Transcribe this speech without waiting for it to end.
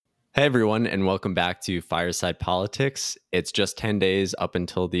Hey everyone, and welcome back to Fireside Politics. It's just 10 days up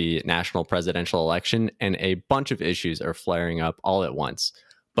until the national presidential election, and a bunch of issues are flaring up all at once.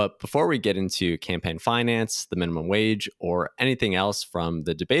 But before we get into campaign finance, the minimum wage, or anything else from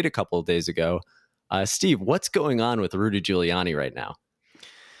the debate a couple of days ago, Steve, what's going on with Rudy Giuliani right now?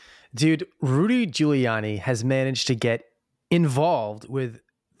 Dude, Rudy Giuliani has managed to get involved with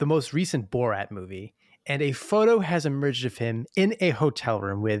the most recent Borat movie, and a photo has emerged of him in a hotel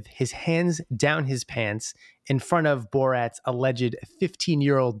room with his hands down his pants in front of Borat's alleged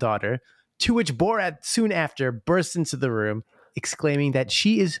 15-year-old daughter, to which Borat soon after bursts into the room, exclaiming that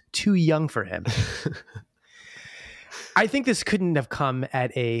she is too young for him. I think this couldn't have come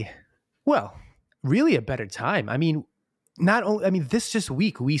at really a better time. This just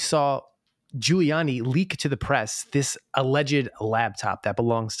week we saw Giuliani leak to the press this alleged laptop that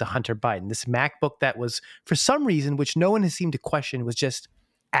belongs to Hunter Biden. This MacBook that was, for some reason, which no one has seemed to question, was just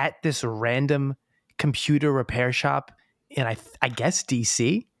at this random computer repair shop in, I guess,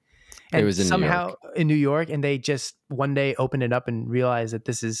 DC. And It was in somehow New York. in New York, and they just one day opened it up and realized that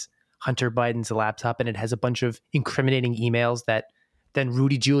this is Hunter Biden's laptop, and it has a bunch of incriminating emails that then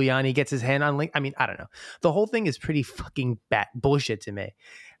Rudy Giuliani gets his hand on. I don't know. The whole thing is pretty fucking bullshit to me.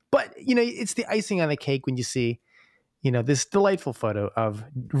 But, it's the icing on the cake when you see, this delightful photo of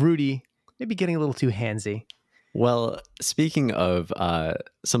Rudy maybe getting a little too handsy. Well, speaking of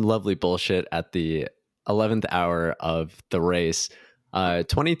some lovely bullshit at the 11th hour of the race,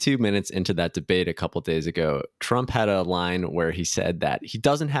 22 minutes into that debate a couple days ago, Trump had a line where he said that he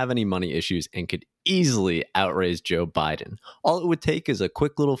doesn't have any money issues and could easily outraise Joe Biden. All it would take is a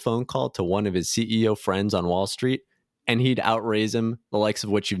quick little phone call to one of his CEO friends on Wall Street, and he'd outraise him, the likes of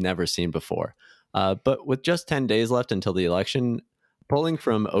which you've never seen before. But with just 10 days left until the election, polling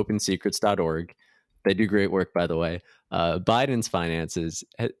from opensecrets.org, they do great work, by the way, Biden's finances,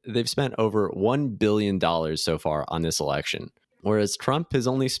 they've spent over $1 billion so far on this election, whereas Trump has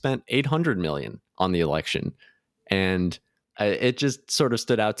only spent $800 million on the election. And it just sort of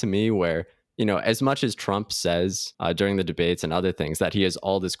stood out to me where, as much as Trump says during the debates and other things that he has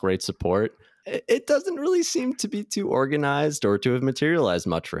all this great support, it doesn't really seem to be too organized or to have materialized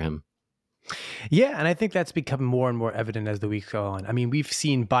much for him. Yeah, and I think that's become more and more evident as the weeks go on. I mean, we've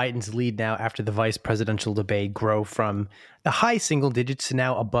seen Biden's lead now after the vice presidential debate grow from the high single digits to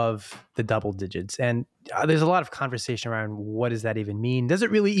now above the double digits. And there's a lot of conversation around what does that even mean? Does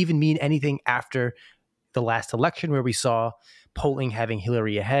it really even mean anything after the last election where we saw polling having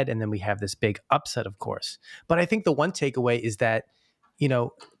Hillary ahead, and then we have this big upset, of course. But I think the one takeaway is that,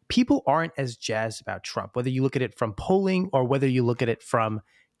 people aren't as jazzed about Trump, whether you look at it from polling or whether you look at it from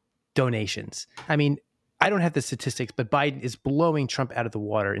donations. I mean, I don't have the statistics, but Biden is blowing Trump out of the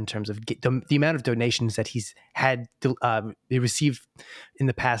water in terms of the amount of donations that he's had received in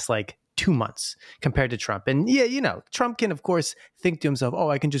the past 2 months compared to Trump. And yeah, Trump can of course think to himself, "Oh,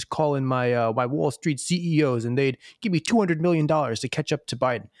 I can just call in my Wall Street CEOs and they'd give me $200 million to catch up to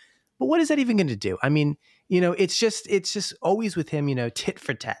Biden." But what is that even going to do? I mean, it's just always with him, tit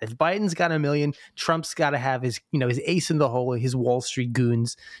for tat. If Biden's got $1 million, Trump's got to have his ace in the hole, his Wall Street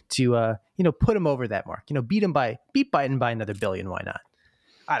goons to, put him over that mark. Beat Biden by another $1 billion. Why not?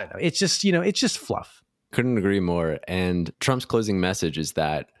 I don't know. It's just fluff. Couldn't agree more. And Trump's closing message is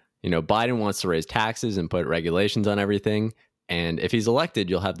that, Biden wants to raise taxes and put regulations on everything. And if he's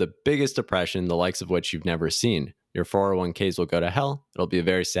elected, you'll have the biggest depression, the likes of which you've never seen. Your 401ks will go to hell. It'll be a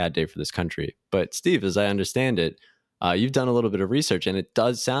very sad day for this country. But Steve, as I understand it, you've done a little bit of research, and it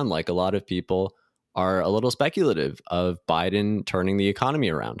does sound like a lot of people are a little speculative of Biden turning the economy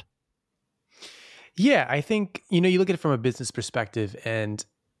around. Yeah, I think, you look at it from a business perspective, and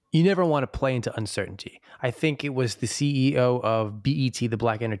you never want to play into uncertainty. I think it was the CEO of BET, the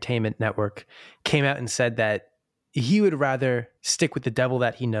Black Entertainment Network, came out and said that he would rather stick with the devil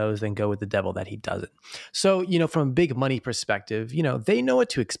that he knows than go with the devil that he doesn't. So, from a big money perspective, they know what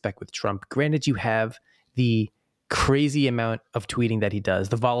to expect with Trump. Granted, you have the crazy amount of tweeting that he does,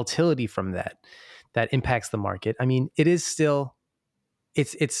 the volatility from that impacts the market. I mean, it is still,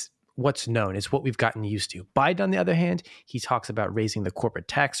 it's what's known. It's what we've gotten used to. Biden, on the other hand, he talks about raising the corporate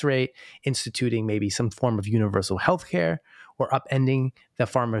tax rate, instituting maybe some form of universal health care, or upending the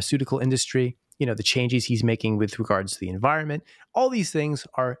pharmaceutical industry. The changes he's making with regards to the environment. All these things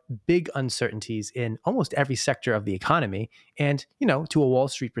are big uncertainties in almost every sector of the economy. And, to a Wall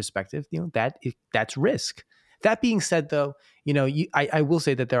Street perspective, that's risk. That being said, though, I will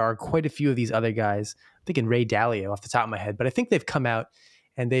say that there are quite a few of these other guys, I'm thinking Ray Dalio off the top of my head, but I think they've come out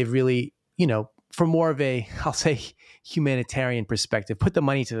and they've really, from more of a, I'll say, humanitarian perspective, put the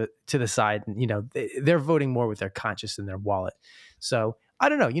money to the side, and they're voting more with their conscience than their wallet. So I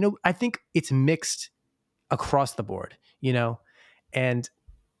don't know. I think it's mixed across the board. And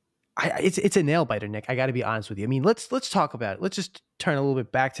it's a nail biter, Nick. I got to be honest with you. I mean, let's talk about it. Let's just turn a little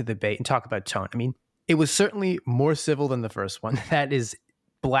bit back to the debate and talk about tone. I mean, it was certainly more civil than the first one. That is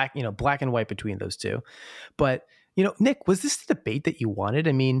black and white between those two. But Nick, was this the debate that you wanted?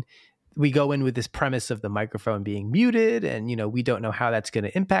 I mean, we go in with this premise of the microphone being muted, and we don't know how that's going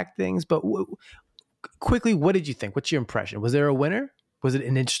to impact things. But quickly, what did you think? What's your impression? Was there a winner? Was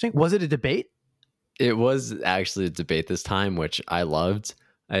it was it a debate? It was actually a debate this time, which I loved.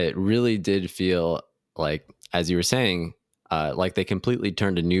 It really did feel like, as you were saying, like they completely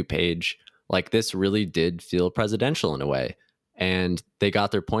turned a new page. Like this really did feel presidential in a way. And they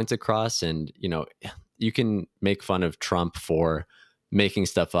got their points across. And, you can make fun of Trump for making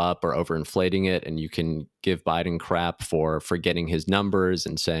stuff up or overinflating it. And you can give Biden crap for forgetting his numbers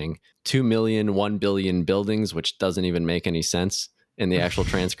and saying 2 million, 1 billion buildings, which doesn't even make any sense in the actual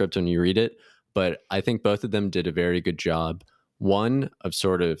transcript when you read it. But I think both of them did a very good job. One, of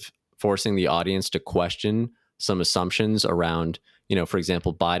sort of forcing the audience to question some assumptions around, for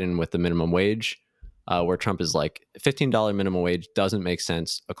example, Biden with the minimum wage, where Trump is like, $15 minimum wage doesn't make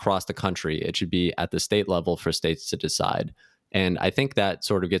sense across the country. It should be at the state level for states to decide. And I think that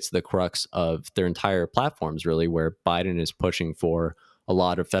sort of gets to the crux of their entire platforms, really, where Biden is pushing for a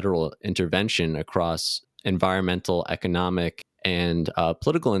lot of federal intervention across environmental, economic, and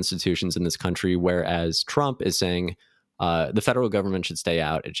political institutions in this country, whereas Trump is saying the federal government should stay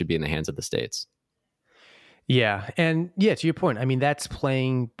out. It should be in the hands of the states. Yeah. And yeah, to your point, I mean, that's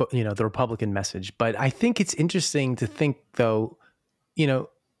playing, the Republican message. But I think it's interesting to think, though,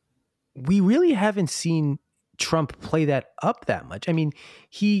 we really haven't seen Trump play that up that much. I mean,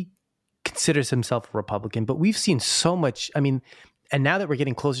 he considers himself a Republican, but we've seen so much. I mean, and now that we're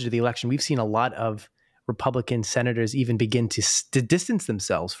getting closer to the election, we've seen a lot of Republican senators even begin to distance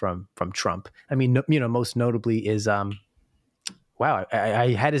themselves from Trump. I mean, most notably is, wow,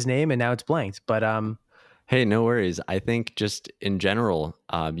 I had his name and now it's blanked, but hey, no worries. I think just in general,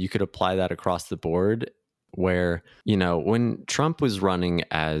 you could apply that across the board where, when Trump was running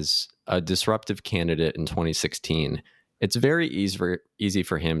as a disruptive candidate in 2016, it's very easy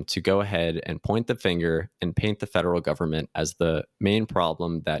for him to go ahead and point the finger and paint the federal government as the main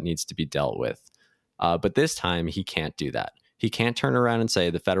problem that needs to be dealt with. But this time, he can't do that. He can't turn around and say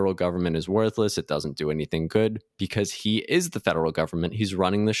the federal government is worthless. It doesn't do anything good, because he is the federal government. He's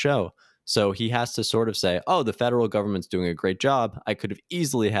running the show. So he has to sort of say, oh, the federal government's doing a great job. I could have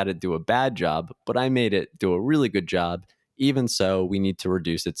easily had it do a bad job, but I made it do a really good job. Even so, we need to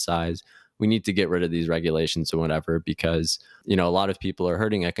reduce its size. We need to get rid of these regulations or whatever, because, a lot of people are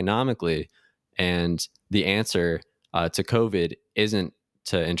hurting economically. And the answer to COVID isn't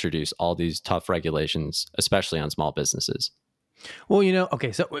to introduce all these tough regulations, especially on small businesses. Well,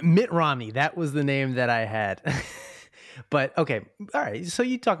 okay, so Mitt Romney, that was the name that I had. But okay, all right. So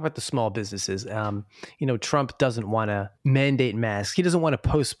you talk about the small businesses. Trump doesn't want to mandate masks. He doesn't want to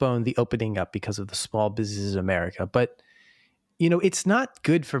postpone the opening up because of the small businesses in America. But, it's not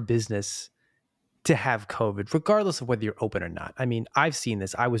good for business to have COVID, regardless of whether you're open or not. I mean, I've seen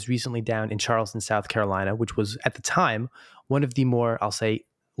this. I was recently down in Charleston, South Carolina, which was at the time one of the more, I'll say,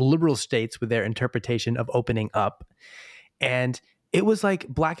 liberal states with their interpretation of opening up. And it was like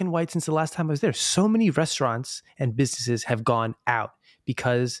black and white since the last time I was there. So many restaurants and businesses have gone out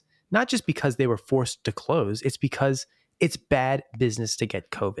because, not just because they were forced to close, it's because it's bad business to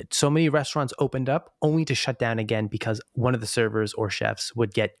get COVID. So many restaurants opened up only to shut down again because one of the servers or chefs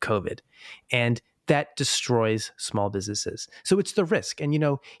would get COVID. And that destroys small businesses. So it's the risk. And,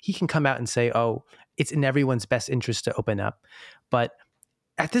 he can come out and say, oh, it's in everyone's best interest to open up. But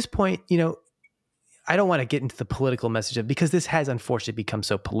at this point, I don't want to get into the political message of, because this has unfortunately become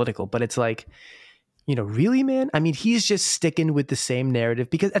so political, but it's like, really, man? I mean, he's just sticking with the same narrative,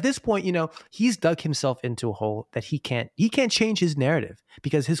 because at this point, he's dug himself into a hole that he can't change his narrative,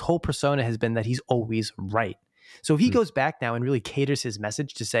 because his whole persona has been that he's always right. So if he goes back now and really caters his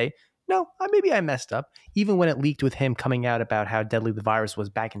message to say, no, maybe I messed up, even when it leaked with him coming out about how deadly the virus was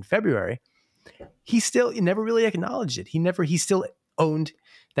back in February, he never really acknowledged it. He still owned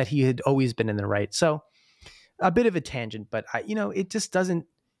that he had always been in the right. So a bit of a tangent, but it just doesn't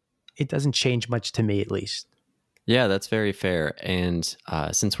change much to me, at least. Yeah, that's very fair. And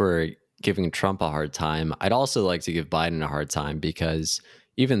since we're giving Trump a hard time, I'd also like to give Biden a hard time, because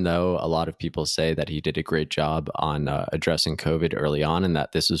even though a lot of people say that he did a great job on addressing COVID early on, and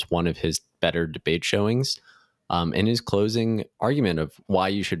that this was one of his better debate showings, in his closing argument of why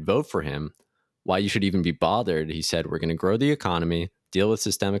you should vote for him, why you should even be bothered, he said, we're going to grow the economy, deal with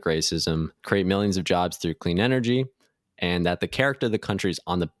systemic racism, create millions of jobs through clean energy, and that the character of the country is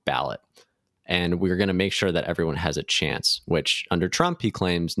on the ballot. And we're going to make sure that everyone has a chance, which under Trump, he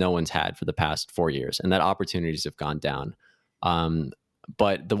claims no one's had for the past 4 years, and that opportunities have gone down.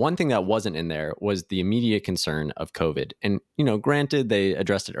 But the one thing that wasn't in there was the immediate concern of COVID. And, granted, they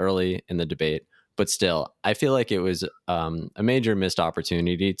addressed it early in the debate, but still, I feel like it was a major missed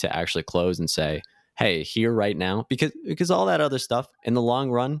opportunity to actually close and say, hey, here right now, because all that other stuff in the long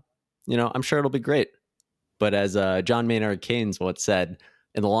run, I'm sure it'll be great. But as John Maynard Keynes once said,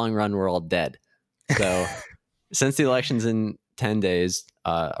 in the long run, we're all dead. So since the election's in 10 days,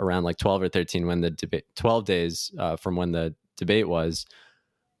 around like 12 or 13, 12 days from when the debate was,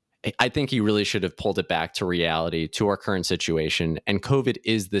 I think he really should have pulled it back to reality, to our current situation. And COVID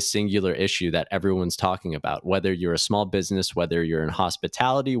is the singular issue that everyone's talking about, whether you're a small business, whether you're in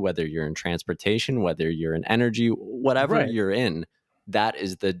hospitality, whether you're in transportation, whether you're in energy, whatever you're in, that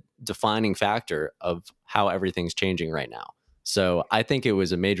is the defining factor of how everything's changing right now. So I think it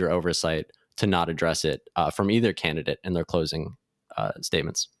was a major oversight to not address it from either candidate in their closing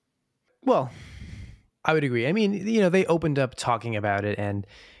statements. Well, I would agree. I mean, they opened up talking about it, and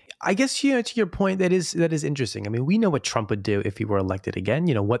I guess, to your point, that is interesting. I mean, we know what Trump would do if he were elected again,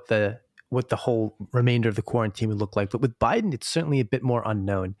 what the whole remainder of the quarantine would look like. But with Biden, it's certainly a bit more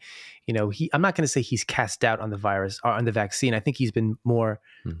unknown. I'm not going to say he's cast doubt on the virus or on the vaccine. I think he's been more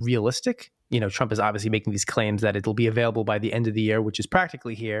realistic. Trump is obviously making these claims that it'll be available by the end of the year, which is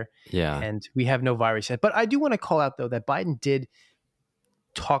practically here. Yeah. And we have no virus yet. But I do want to call out, though, that Biden did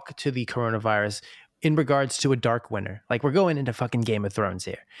talk to the coronavirus in regards to a dark winter. Like, we're going into fucking Game of Thrones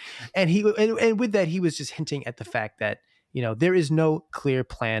here. And and with that, he was just hinting at the fact that, there is no clear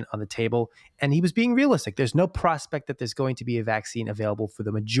plan on the table. And he was being realistic. There's no prospect that there's going to be a vaccine available for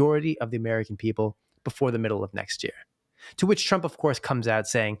the majority of the American people before the middle of next year. To which Trump, of course, comes out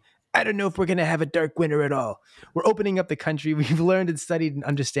saying, I don't know if we're going to have a dark winter at all. We're opening up the country. We've learned and studied and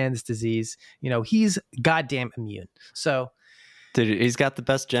understand this disease. He's goddamn immune. So, dude, he's got the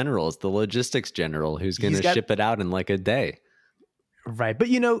best generals, the logistics general, who's going to ship it out in like a day. Right. But,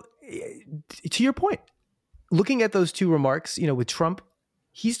 to your point, looking at those two remarks, with Trump,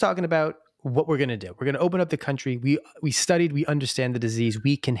 he's talking about what we're going to do. We're going to open up the country. We studied, we understand the disease.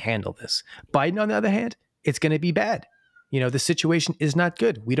 We can handle this. Biden, on the other hand, it's going to be bad. The situation is not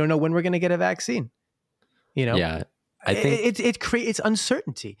good. We don't know when we're going to get a vaccine. Yeah, I think it creates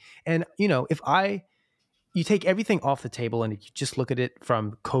uncertainty. And, if you take everything off the table and you just look at it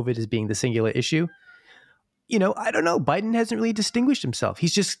from COVID as being the singular issue, I don't know. Biden hasn't really distinguished himself.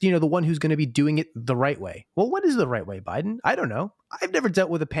 He's just, the one who's going to be doing it the right way. Well, what is the right way, Biden? I don't know. I've never dealt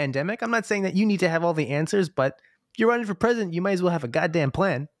with a pandemic. I'm not saying that you need to have all the answers, but you're running for president. You might as well have a goddamn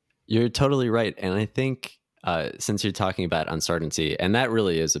plan. You're totally right. And I think since you're talking about uncertainty, and that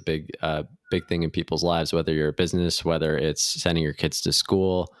really is a big thing in people's lives, whether you're a business, whether it's sending your kids to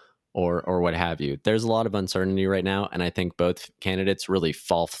school or what have you, there's a lot of uncertainty right now. And I think both candidates really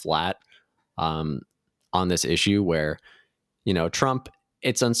fall flat on this issue where, Trump,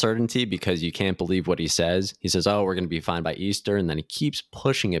 it's uncertainty because you can't believe what he says. He says, oh, we're going to be fine by Easter. And then he keeps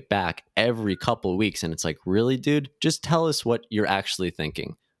pushing it back every couple of weeks. And it's like, really, dude, just tell us what you're actually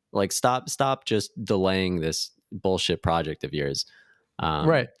thinking. Like, stop just delaying this bullshit project of yours.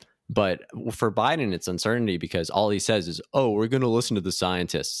 Right. But for Biden, it's uncertainty because all he says is, oh, we're going to listen to the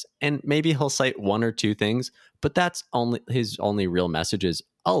scientists. And maybe he'll cite one or two things, but that's his only real message is,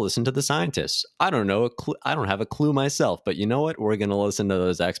 I'll listen to the scientists. I don't know. I don't have a clue myself, but you know what? We're going to listen to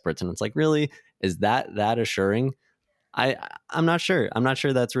those experts. And it's like, really? Is that assuring? I'm not sure. I'm not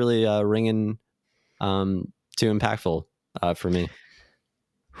sure that's really ringing too impactful for me.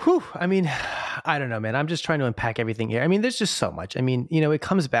 Whew. I mean, I don't know, man. I'm just trying to unpack everything here. I mean, there's just so much. I mean, it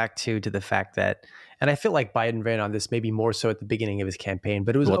comes back to the fact that, and I feel like Biden ran on this maybe more so at the beginning of his campaign,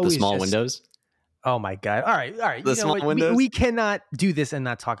 but it was always the small windows. Oh my God. All right. The small windows. We cannot do this and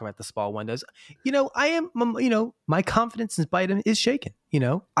not talk about the small windows. My confidence in Biden is shaken.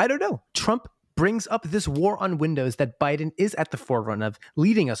 I don't know. Trump brings up this war on windows that Biden is at the forefront of,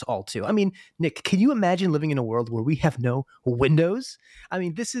 leading us all to. I mean, Nick, can you imagine living in a world where we have no windows? I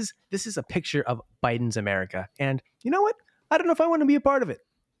mean, this is a picture of Biden's America. And you know what? I don't know if I want to be a part of it.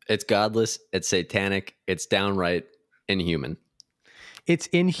 It's godless. It's satanic. It's downright inhuman. It's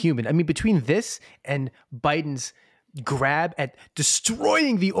inhuman. I mean, between this and Biden's grab at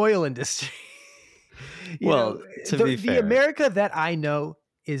destroying the oil industry, to be fair, the America that I know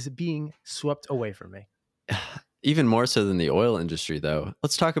is being swept away from me. Even more so than the oil industry, though.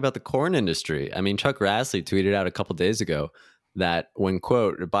 Let's talk about the corn industry. I mean, Chuck Grassley tweeted out a couple days ago that when,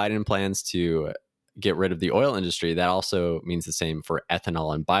 quote, Biden plans to get rid of the oil industry, that also means the same for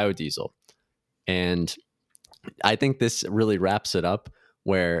ethanol and biodiesel. And I think this really wraps it up,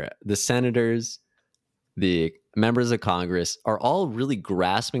 where the senators, the members of Congress are all really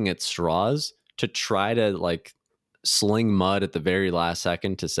grasping at straws to try to like sling mud at the very last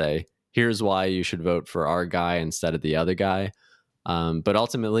second to say, here's why you should vote for our guy instead of the other guy. But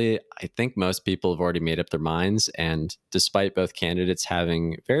ultimately, I think most people have already made up their minds. And despite both candidates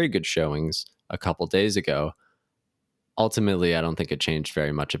having very good showings a couple days ago, ultimately, I don't think it changed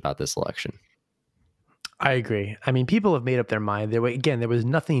very much about this election. I agree. I mean, people have made up their mind. There was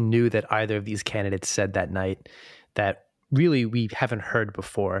nothing new that either of these candidates said that night that really we haven't heard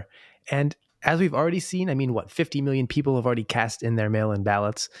before. And as we've already seen, I mean, 50 million people have already cast in their mail-in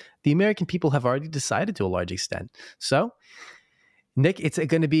ballots. The American people have already decided to a large extent. So, Nick, it's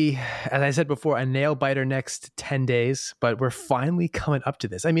going to be, as I said before, a nail biter next 10 days, but we're finally coming up to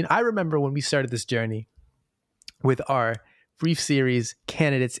this. I mean, I remember when we started this journey with our brief series,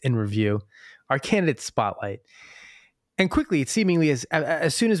 Candidates in Review, our candidate spotlight. And quickly, seemingly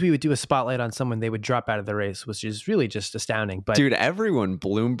as soon as we would do a spotlight on someone, they would drop out of the race, which is really just astounding. But dude, everyone,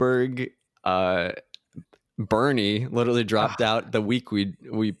 Bloomberg, Bernie literally dropped out the week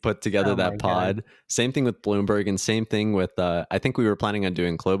we put together that pod. God. Same thing with Bloomberg, and same thing with I think we were planning on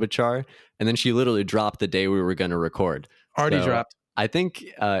doing Klobuchar, and then she literally dropped the day we were going to record. Already dropped. I think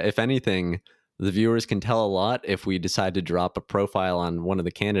if anything, the viewers can tell a lot if we decide to drop a profile on one of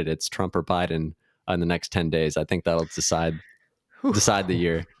the candidates, Trump or Biden, in the next 10 days. I think that'll decide the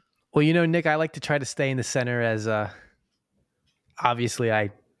year. Well, Nick, I like to try to stay in the center, as obviously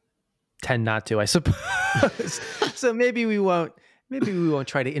I tend not to, I suppose. So maybe we won't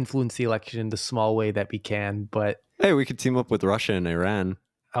try to influence the election in the small way that we can. But hey, we could team up with Russia and Iran.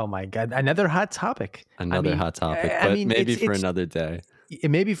 Oh my God, another hot topic. Hot topic, but maybe for another day. It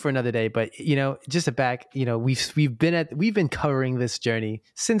may be for another day, but just to back, we've been covering this journey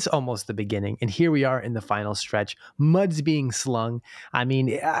since almost the beginning, and here we are in the final stretch. Mud's being slung. I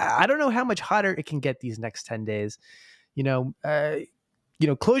mean, I don't know how much hotter it can get these next 10 days.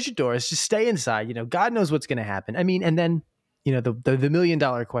 Close your doors, just stay inside. God knows what's going to happen. I mean, and then the $1 million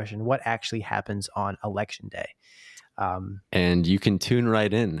question: what actually happens on election day? And you can tune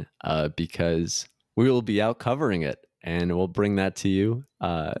right in because we will be out covering it. And we'll bring that to you.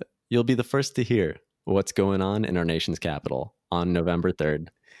 You'll be the first to hear what's going on in our nation's capital on November 3rd.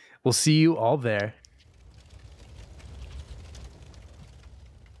 We'll see you all there.